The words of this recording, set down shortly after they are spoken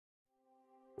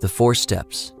The 4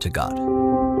 steps to God.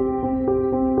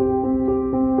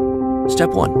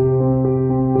 Step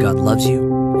 1. God loves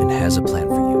you and has a plan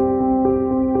for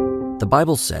you. The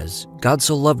Bible says, God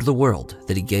so loved the world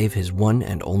that he gave his one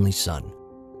and only Son,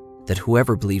 that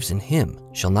whoever believes in him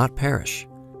shall not perish,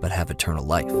 but have eternal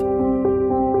life.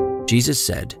 Jesus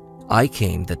said, I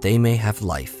came that they may have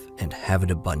life and have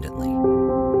it abundantly.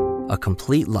 A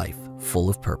complete life full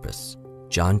of purpose.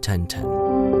 John 10:10.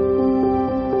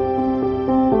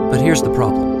 But here's the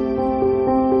problem.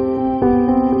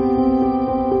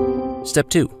 Step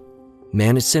 2.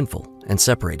 Man is sinful and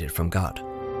separated from God.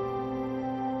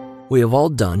 We have all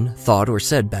done, thought, or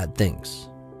said bad things,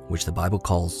 which the Bible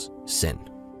calls sin.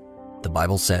 The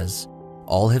Bible says,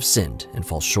 all have sinned and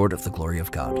fall short of the glory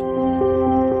of God.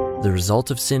 The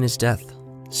result of sin is death,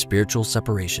 spiritual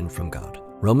separation from God.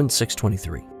 Romans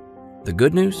 6:23. The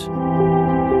good news?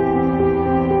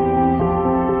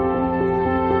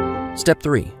 Step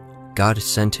 3. God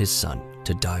sent his Son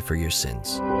to die for your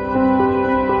sins.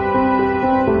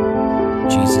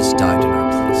 Jesus died in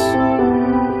our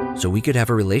place, so we could have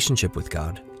a relationship with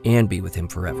God and be with him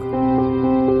forever.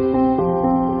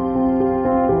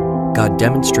 God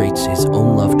demonstrates his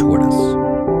own love toward us,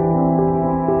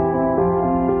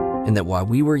 and that while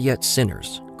we were yet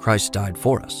sinners, Christ died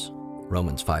for us.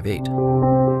 Romans 5:8.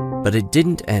 But it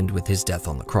didn't end with his death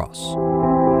on the cross.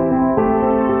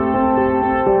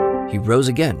 He rose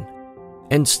again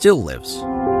and still lives.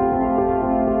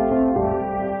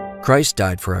 Christ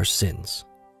died for our sins.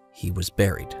 He was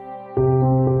buried.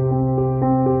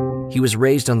 He was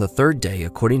raised on the 3rd day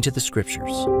according to the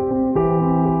Scriptures.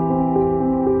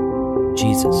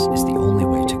 Jesus is the only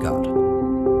way to God.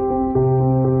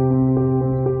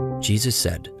 Jesus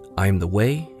said, I am the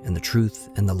way and the truth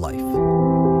and the life.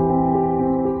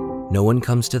 No one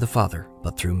comes to the Father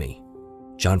but through me.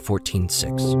 John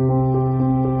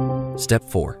 14:6. Step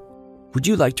 4. Would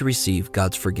you like to receive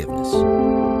God's forgiveness?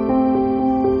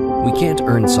 We can't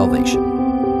earn salvation.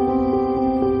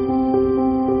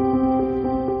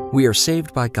 We are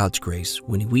saved by God's grace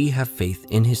when we have faith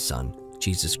in his Son,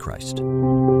 Jesus Christ.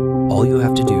 All you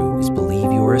have to do is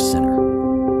believe you are a sinner,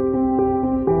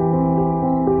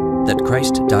 that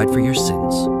Christ died for your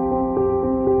sins,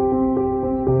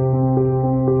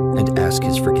 and ask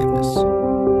his forgiveness.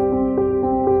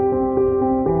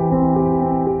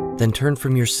 Then turn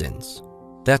from your sins.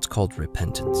 That's called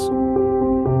repentance.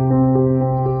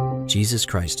 Jesus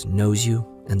Christ knows you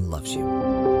and loves you.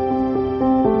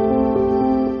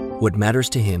 What matters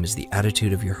to him is the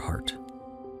attitude of your heart,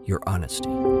 your honesty.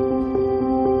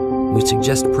 We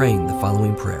suggest praying the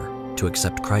following prayer to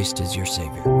accept Christ as your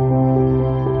Savior.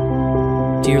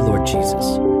 Dear Lord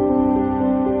Jesus,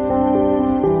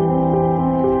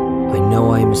 I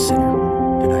know I am a sinner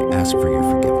and I ask for your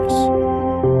forgiveness.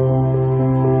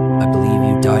 I believe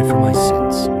you died for my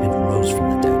sins and rose from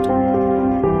the dead.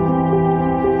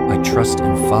 I trust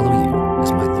and follow you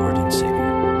as my Lord and Savior.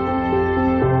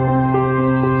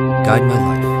 Guide my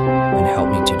life and help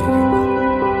me to do your will.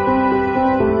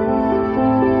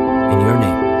 In your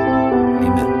name,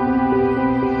 amen.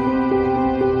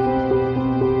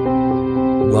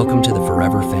 Welcome to the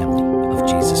forever family of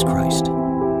Jesus Christ.